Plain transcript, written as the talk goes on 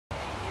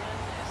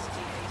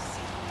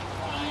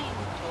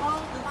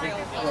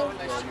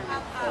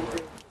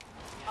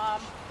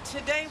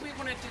Today we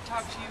wanted to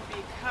talk to you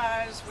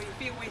because we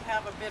feel we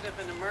have a bit of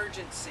an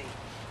emergency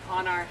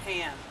on our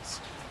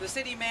hands. The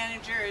city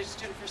manager, as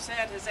Jennifer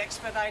said, has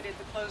expedited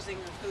the closing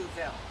of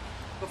Whoville.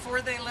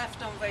 Before they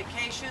left on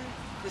vacation,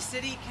 the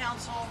city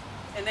council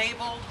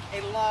enabled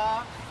a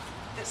law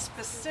that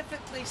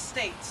specifically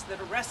states that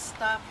a rest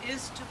stop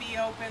is to be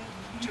open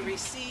to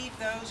receive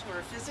those who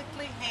are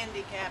physically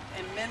handicapped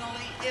and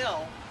mentally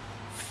ill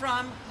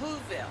from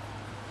Whoville.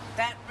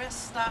 That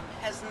rest stop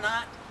has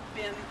not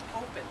been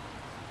open.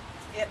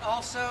 It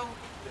also,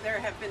 there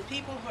have been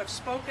people who have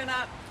spoken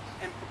up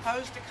and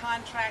proposed a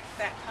contract.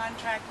 That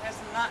contract has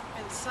not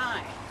been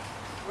signed.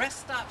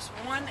 Rest stops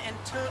 1 and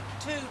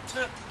 2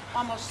 took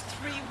almost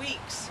 3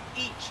 weeks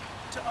each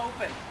to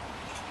open.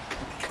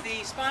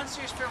 The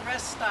sponsors for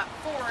Rest Stop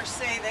 4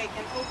 say they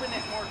can open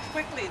it more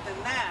quickly than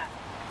that,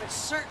 but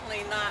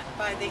certainly not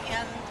by the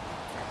end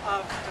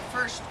of the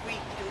first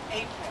week in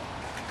April.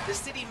 The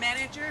city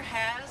manager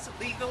has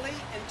legally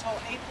until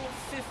April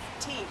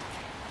 15th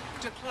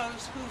to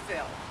close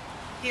Whoville.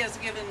 He has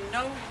given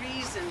no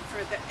reason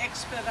for the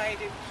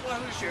expedited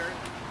closure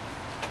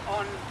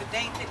on the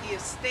date that he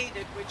has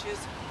stated, which is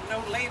no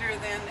later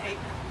than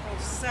April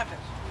 7th.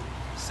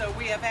 So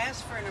we have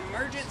asked for an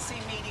emergency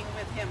meeting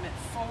with him at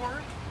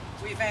 4.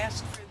 We've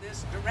asked for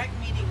this direct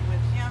meeting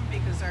with him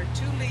because our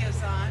 2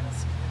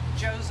 liaisons,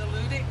 Joe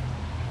Zaludik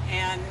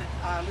and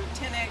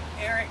Lieutenant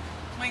Eric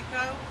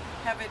Plinko,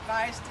 have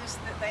advised us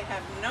that they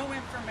have no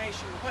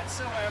information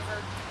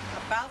whatsoever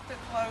about the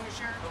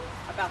closure,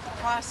 about the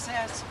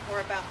process,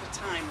 or about the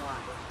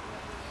timeline.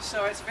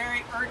 So it's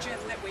very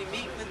urgent that we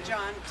meet with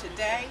John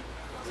today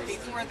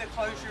before the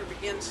closure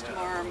begins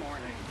tomorrow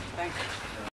morning. Thank you.